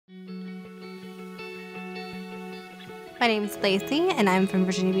My name is Lacey, and I'm from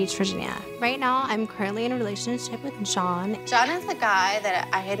Virginia Beach, Virginia. Right now, I'm currently in a relationship with John. John is a guy that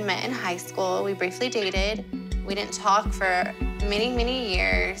I had met in high school. We briefly dated. We didn't talk for many, many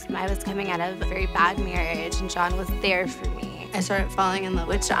years. I was coming out of a very bad marriage, and John was there for me. I started falling in love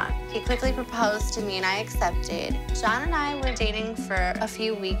with John. He quickly proposed to me, and I accepted. John and I were dating for a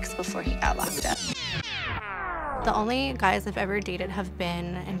few weeks before he got locked up. The only guys I've ever dated have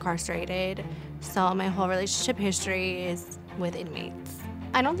been incarcerated, so my whole relationship history is with inmates.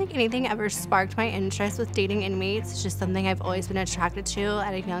 I don't think anything ever sparked my interest with dating inmates. It's just something I've always been attracted to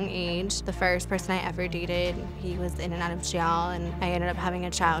at a young age. The first person I ever dated, he was in and out of jail, and I ended up having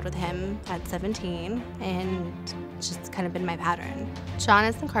a child with him at 17, and it's just kind of been my pattern. John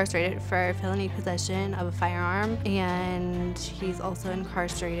is incarcerated for felony possession of a firearm, and he's also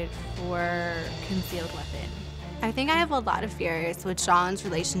incarcerated for concealed weapon. I think I have a lot of fears with John's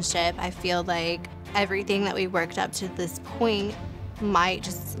relationship. I feel like everything that we worked up to this point might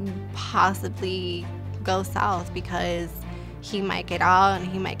just possibly go south because he might get out and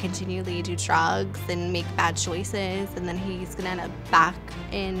he might continually do drugs and make bad choices, and then he's gonna end up back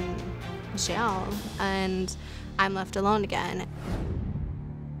in jail and I'm left alone again.